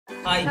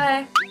Hi.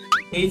 Hi,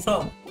 Where are you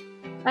from?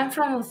 I'm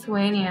from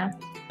Lithuania.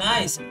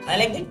 Nice. I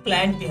like that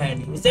plant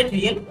behind you. Is that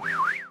real?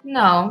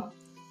 No,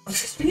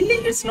 Really?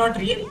 It's not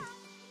real?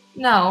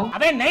 no.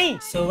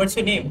 So what's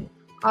your name?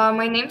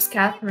 My name's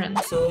Catherine.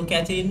 So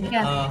Catherine,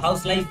 Yeah.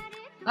 how's life?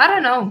 I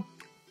don't know.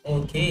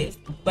 Okay.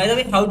 By the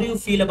way, how do you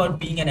feel about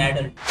being an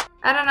adult?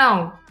 I don't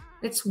know.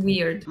 It's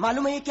weird.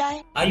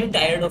 Are you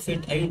tired of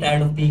it? Are you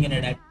tired of being an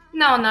adult?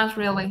 No, not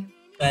really.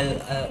 Well,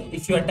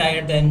 if you are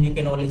tired, then you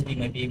can always be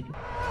my baby.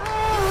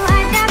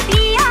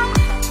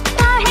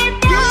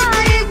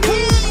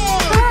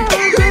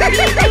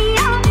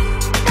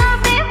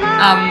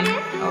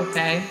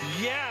 Okay.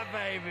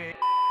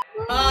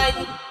 Hi.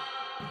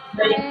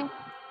 Hey, Where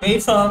are you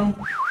from?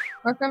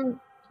 we're from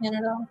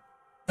Canada.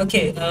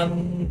 Okay.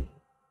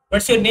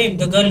 What's your name?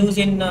 The girl who's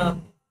in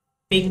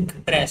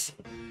pink dress.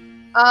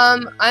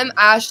 I'm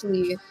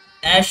Ashley.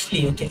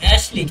 Ashley. Okay,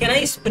 Ashley. Can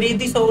I spray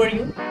this over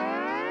you?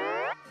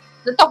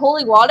 Is it the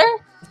holy water?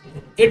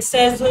 It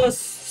says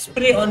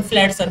spray on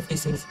flat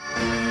surfaces.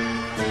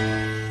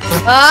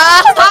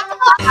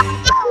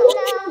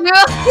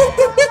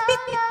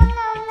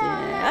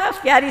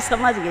 प्यारी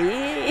समझ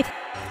गई।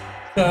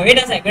 So wait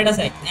a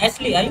sec.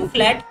 Ashley, are you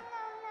flat?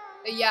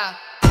 Yeah.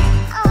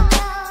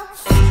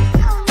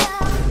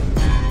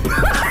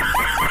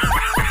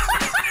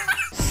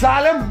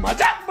 साले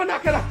मजाक बना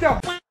के रखते हो।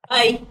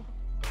 Hi.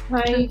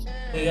 Hi.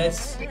 You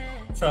guys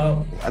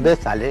from? अबे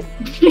साले।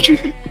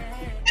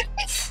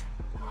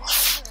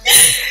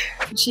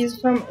 She's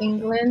from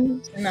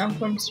England and I'm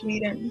from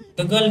Sweden.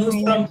 The girl who's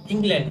from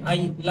England.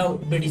 I love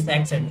British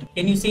accent.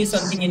 Can you say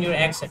something in your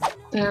accent?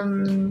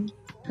 Can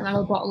I have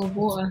a bottle of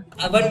water?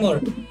 One more.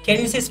 Can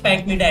you say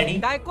spank me,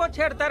 daddy?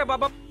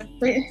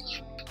 Wait,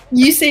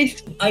 you say.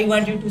 I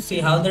want you to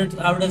say how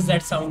does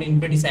that sound in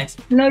British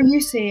accent? No,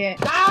 you say it.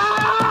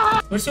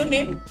 What's your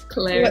name?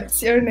 Claire.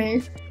 What's your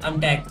name?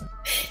 I'm Tag.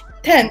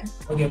 10.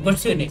 Okay,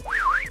 what's your name?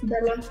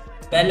 Bella.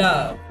 Bella.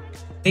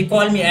 They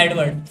call me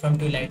Edward from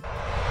Twilight.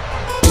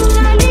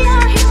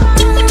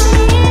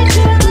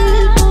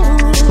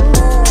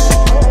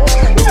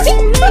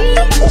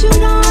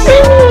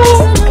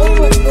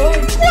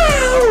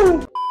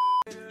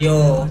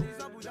 Yo,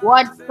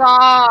 What's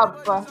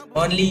up?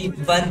 only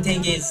one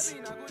thing is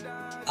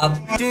up.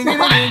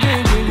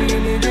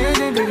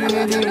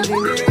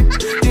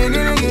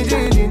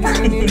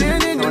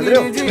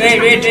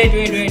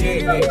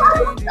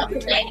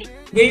 Wait.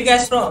 Where you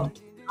guys from?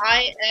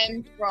 I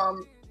am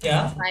from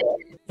Yeah.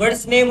 Thailand.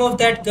 What's name of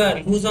that girl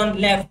who's on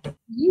left?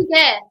 You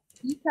guess.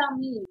 You tell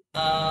me.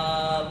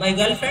 My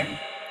girlfriend.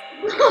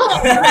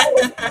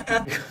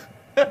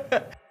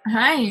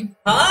 Hi.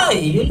 Hi,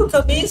 you look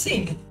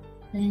amazing.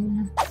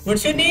 I'm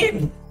What's your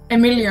name?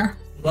 Emilia.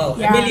 Wow,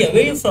 Yeah. Emilia,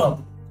 where you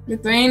from?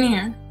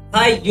 Lithuania.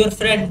 Hi, your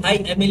friend. Hi,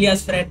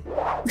 Emilia's friend.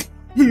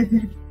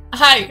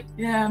 Hi.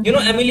 Yeah. You know,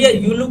 Emilia,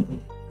 you look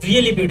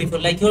really beautiful.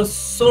 Like you're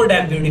so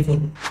damn beautiful.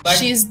 But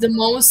She's the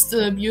most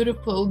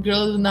beautiful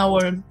girl in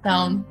our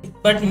town.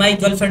 but my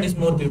girlfriend is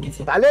more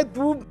beautiful. साले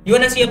तू You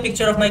wanna see a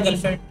picture of my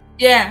girlfriend?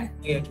 Yeah.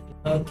 Yeah.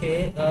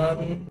 Okay.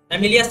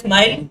 Emilia,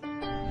 smile.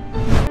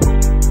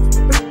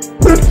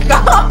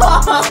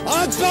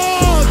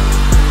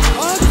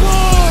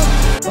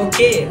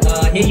 Okay.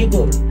 Here you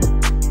go.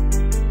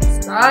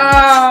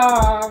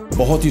 Stop.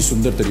 बहुत ही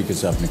सुंदर तरीके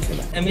से आपने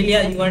खेला।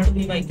 Emilia, you want to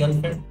be my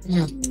girlfriend?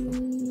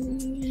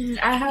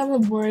 I have a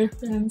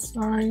boyfriend.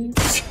 Sorry.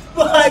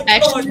 My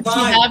Actually,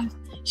 God, why?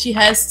 she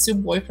has two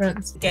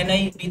boyfriends. Can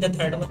I be the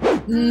third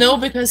one? No,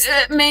 because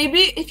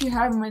maybe if you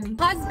have money.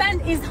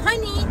 Husband is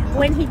honey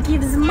when he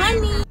gives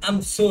money.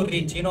 I'm so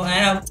rich. You know, I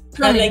have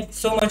Honey. like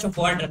so much of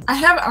water. I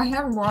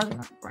have water.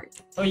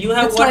 Right. Oh, you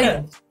have It's water.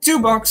 like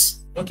 $2.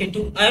 Okay,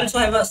 too. I also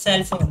have a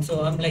cell phone,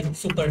 so I'm like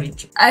super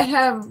rich. I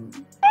have.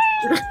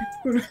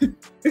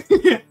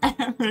 I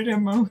have a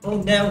remote. Oh,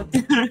 now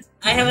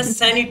I have a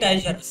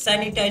sanitizer.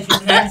 Sanitize your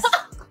hands.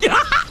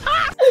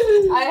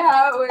 I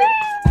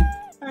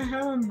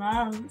have a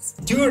mouse.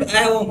 Dude,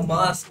 I have a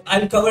mask.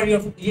 I'll cover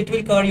your. It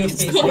will cover your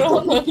face.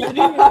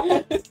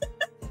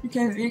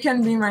 You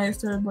can be my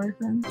third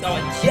boyfriend. Oh,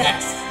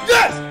 yes.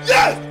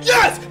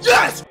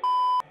 yes.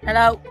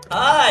 Hello.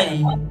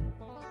 Hi.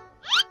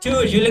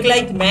 Dude, you look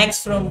like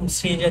Max from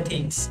Stranger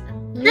Things.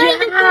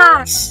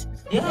 Yeah.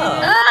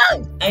 Yeah.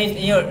 And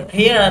your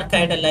hair are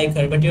kind of like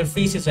her, but your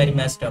face is very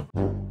messed up.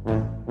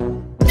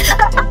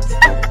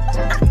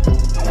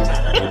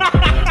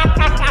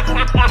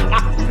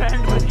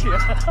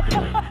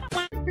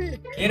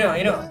 You know,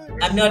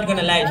 I'm not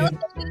gonna lie to you.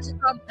 It's a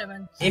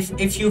compliment.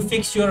 If you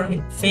fix your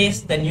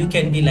face, then you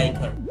can be like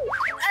her.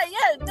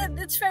 Yeah,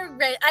 that's very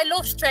great. I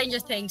love Stranger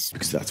Things.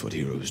 Because that's what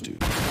heroes do.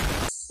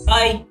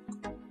 Hi.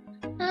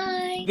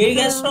 Hi. Where you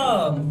guys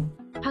from?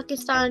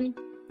 Pakistan.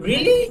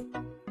 Really?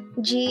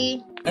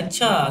 G.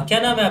 अच्छा, क्या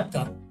नाम है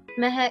आपका?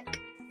 Mehak.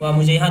 वाह,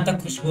 मुझे यहाँ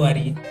तक खुशबू आ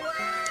रही है।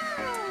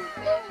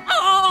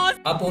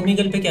 आप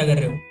ओमीगल पे क्या कर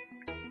रहे हो?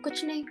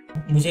 कुछ नहीं।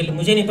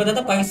 मुझे नहीं पता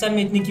था पाकिस्तान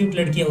में इतनी क्यूट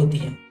लड़कियाँ होती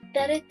हैं।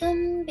 डरे तुम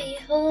भी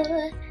हो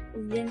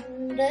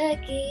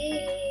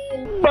जिंदगी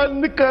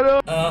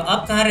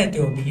आप कहाँ रहते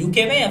हो अभी,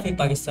 यूके में या फिर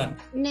पाकिस्तान?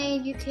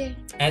 नहीं, UK.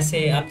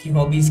 ऐसे आपकी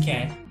हॉबीज क्या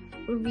है?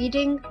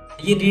 Reading.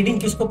 ये रीडिंग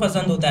किसको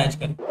पसंद होता है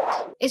आजकल?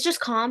 It's just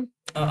calm.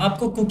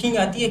 आपको कुकिंग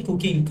आती है?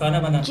 कुकिंग, खाना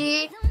बना?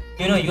 G.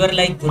 You know, you are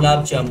like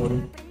gulab jamun.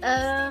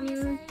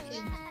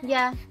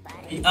 Yeah.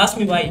 Ask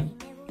me why.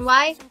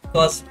 Why?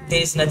 Because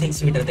there is nothing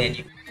sweeter than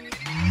you.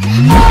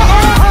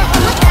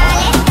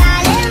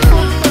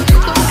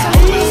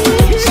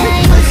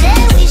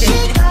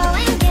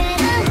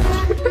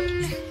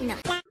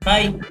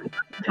 Hi,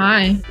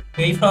 Hi,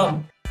 where are you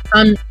from?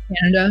 I'm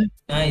Canada.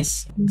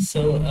 Nice.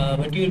 So,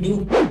 what do you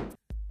do?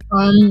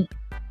 I'm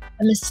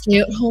a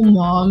stay-at-home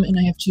mom and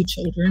I have 2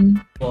 children.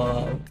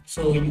 Wow.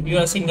 So, you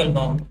are a single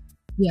mom.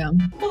 Yeah,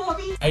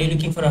 Are you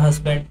looking for a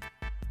husband?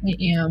 I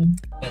am.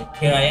 Well,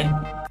 here I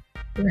am.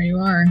 There you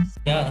are.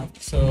 Yeah.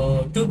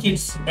 So, 2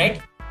 kids,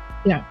 right?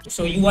 Yeah.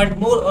 So, you want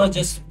more or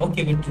just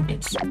okay with 2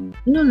 kids?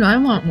 No, I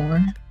want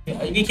more.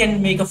 Yeah, we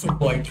can make a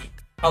football team.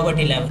 How about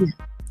 11?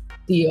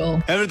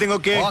 Deal. Everything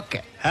okay?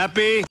 Okay.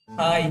 Happy?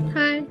 Hi.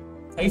 Hi.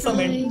 Are you from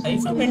Are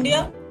you from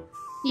India?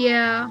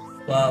 Yeah.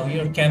 Wow,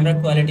 your camera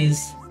quality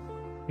is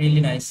really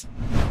nice.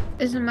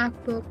 It's a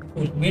MacBook.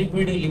 Cool.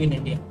 Where do you live in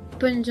India?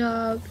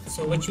 Punjab.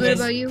 So what you What guys?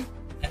 about you?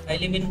 I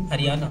live in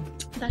Haryana.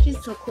 That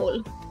is so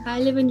cool. I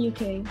live in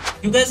UK.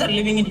 You guys are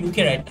living in UK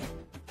right now.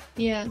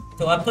 Yeah.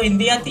 तो आपको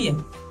हिंदी आती है?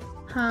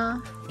 Huh?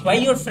 Why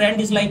your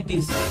friend is like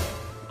this?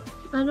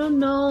 I don't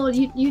know.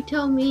 You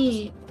tell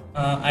me.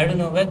 I don't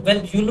know. Well,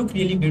 you look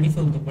really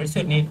beautiful. What's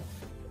your name?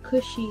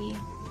 Cushy.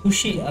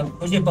 खुशी अब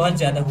मुझे बहुत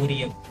ज़्यादा हो रही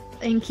है.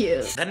 Thank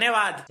you.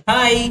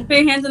 Hi. Put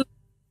your hands on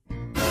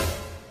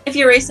if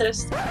you're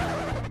racist.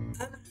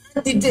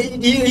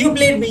 You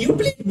played me. You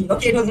played me.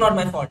 Okay, it was not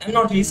my fault. I'm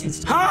not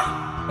racist.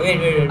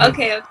 Wait.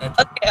 Okay.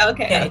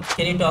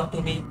 Can you talk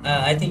to me?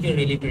 I think you're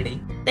really pretty.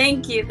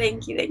 Thank you. Where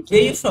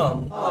are you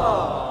from?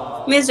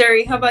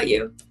 Missouri, how about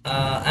you?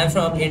 I'm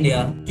from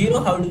India. Do you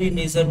know how do we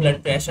measure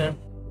blood pressure?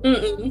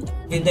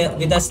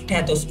 With a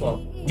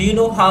stethoscope. Do you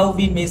know how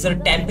we measure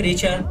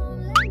temperature?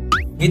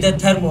 With a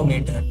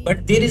thermometer.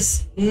 But there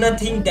is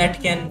nothing that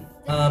can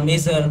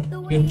measure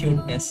your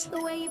cuteness.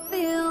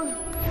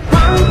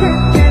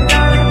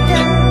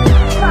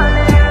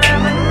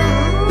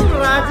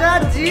 Raja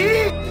ji